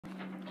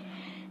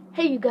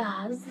Hey you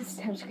guys, this is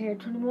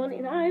hamster21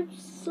 and I'm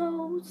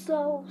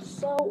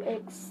so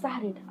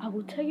excited. I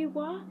will tell you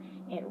why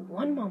in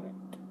one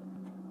moment.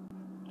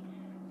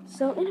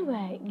 So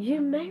anyway, you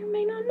may or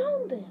may not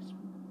know this,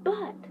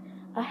 but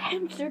a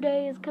hamster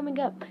day is coming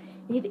up.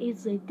 It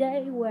is a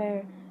day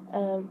where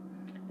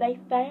they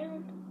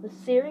found the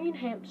Syrian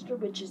hamster,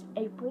 which is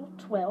April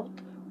 12th,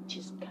 which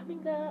is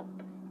coming up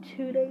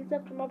 2 days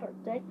after my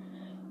birthday,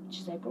 which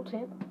is April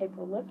 10th,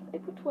 April 11th,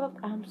 April 12th.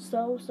 I'm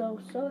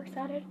so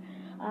excited.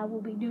 I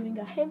will be doing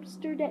a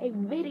hamster day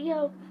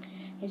video.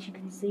 As you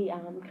can see,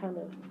 I'm kind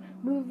of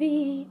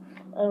movie.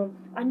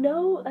 I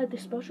know the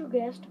special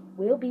guest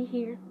will be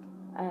here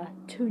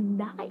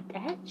tonight,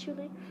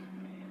 actually.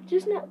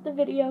 Just not the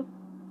video.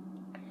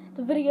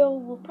 The video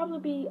will probably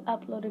be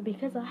uploaded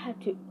because I have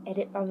to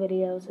edit my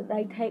videos and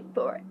they take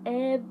forever.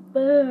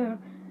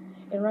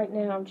 And right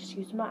now I'm just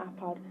using my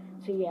iPod.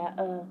 So yeah,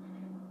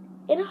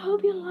 and I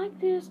hope you like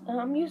this.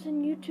 I'm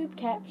using YouTube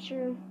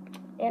Capture,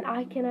 and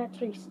I can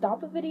actually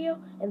stop a video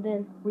and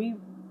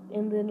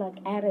then like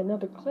add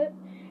another clip.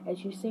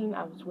 As you've seen,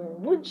 I was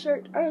wearing one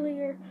shirt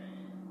earlier.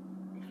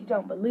 If you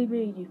don't believe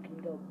me, you can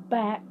go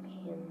back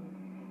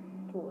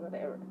and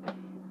whatever.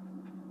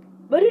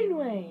 But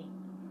anyway,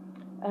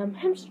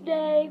 Hamster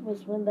Day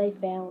was when they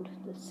found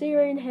the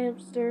Syrian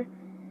hamster.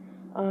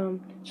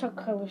 Chuck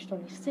Colors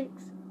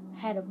 26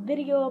 had a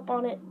video up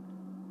on it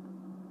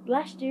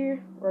last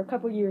year or a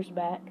couple years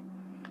back,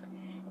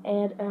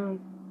 and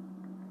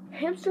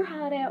Hamster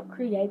Hideout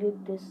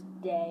created this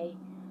day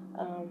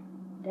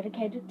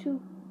dedicated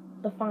to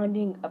the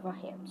finding of a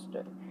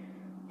hamster.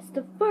 It's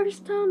the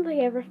first time they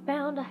ever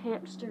found a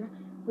hamster,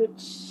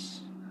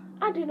 which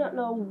I do not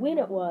know when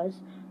it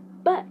was,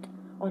 but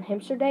on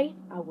Hamster Day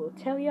I will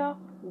tell y'all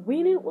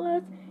when it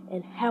was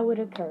and how it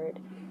occurred.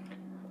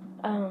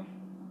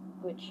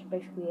 Which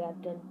basically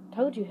I've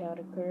told you how it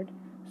occurred.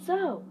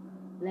 So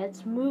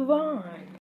let's move on.